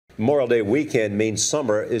Memorial Day weekend means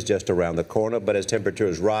summer is just around the corner, but as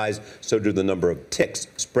temperatures rise, so do the number of ticks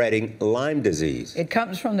spreading Lyme disease. It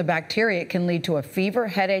comes from the bacteria. It can lead to a fever,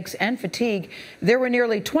 headaches, and fatigue. There were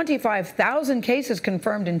nearly 25,000 cases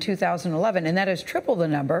confirmed in 2011, and that has tripled the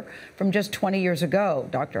number from just 20 years ago.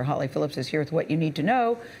 Dr. Holly Phillips is here with what you need to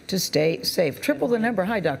know to stay safe. Triple the number.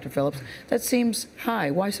 Hi, Dr. Phillips. That seems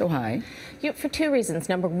high. Why so high? For two reasons.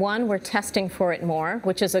 Number one, we're testing for it more,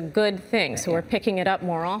 which is a good thing, so we're picking it up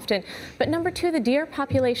more often. But number two, the deer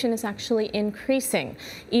population is actually increasing.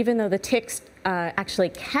 Even though the ticks actually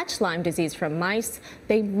catch Lyme disease from mice,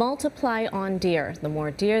 they multiply on deer. The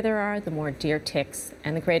more deer there are, the more deer ticks,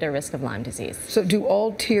 and the greater risk of Lyme disease. So do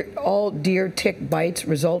all deer tick bites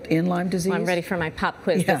result in Lyme disease? Well, I'm ready for my pop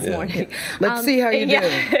quiz this morning. Let's see how you do.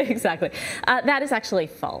 Exactly. That is actually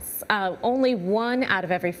false. Only 1 out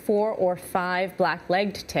of every 4 or 5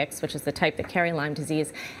 black-legged ticks, which is the type that carry Lyme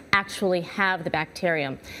disease, actually have the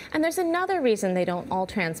bacterium. And there's another reason they don't all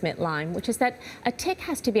transmit Lyme, which is that a tick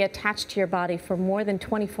has to be attached to your body for more than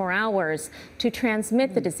 24 hours to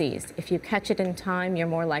transmit the disease. If you catch it in time, you're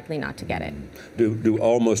more likely not to get it. Do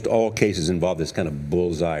almost all cases involve this kind of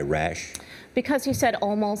bullseye rash? Because you said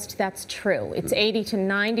almost, that's true. It's 80 to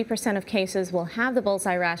 90% of cases will have the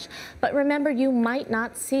bullseye rash, but remember, you might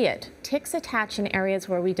not see it. Ticks attach in areas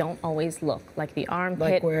where we don't always look, like the armpit,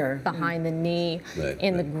 like where? Behind the knee,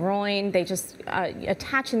 in the groin. They just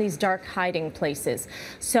attach in these dark hiding places.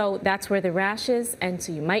 So that's where the rash is, and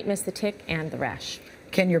so you might miss the tick and the rash.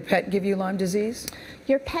 Can your pet give you Lyme disease?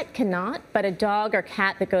 Your pet cannot, but a dog or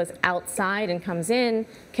cat that goes outside and comes in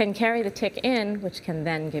can carry the tick in, which can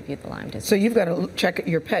then give you the Lyme disease. So you've got to check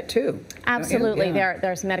your pet too. Absolutely. Yeah.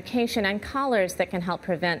 There's medication and collars that can help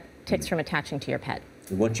prevent ticks from attaching to your pet.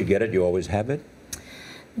 Once you get it, you always have it?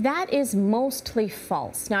 That is mostly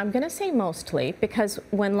false. Now, I'm going to say mostly because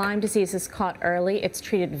when Lyme disease is caught early, it's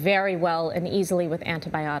treated very well and easily with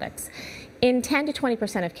antibiotics. In 10 to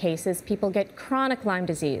 20% of cases, people get chronic Lyme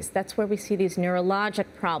disease. That's where we see these neurologic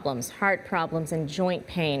problems, heart problems, and joint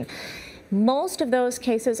pain. Most of those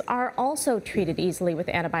cases are also treated easily with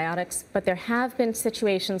antibiotics, but there have been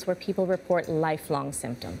situations where people report lifelong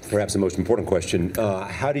symptoms. Perhaps the most important question,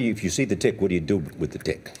 how do you, if you see the tick, what do you do with the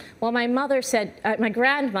tick? Well, my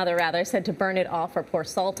grandmother rather, said to burn it off or pour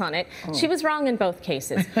salt on it. Oh. She was wrong in both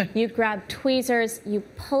cases. You grab tweezers, you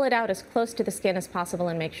pull it out as close to the skin as possible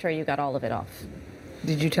and make sure you got all of it off.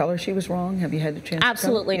 Did you tell her she was wrong? Have you had the chance?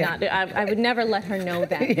 Absolutely not. I would never let her know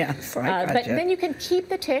that. Yes, but then you can keep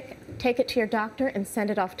the tick, take it to your doctor, and send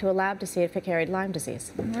it off to a lab to see if it carried Lyme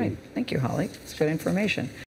disease. All right. Thank you, Holly. It's good information.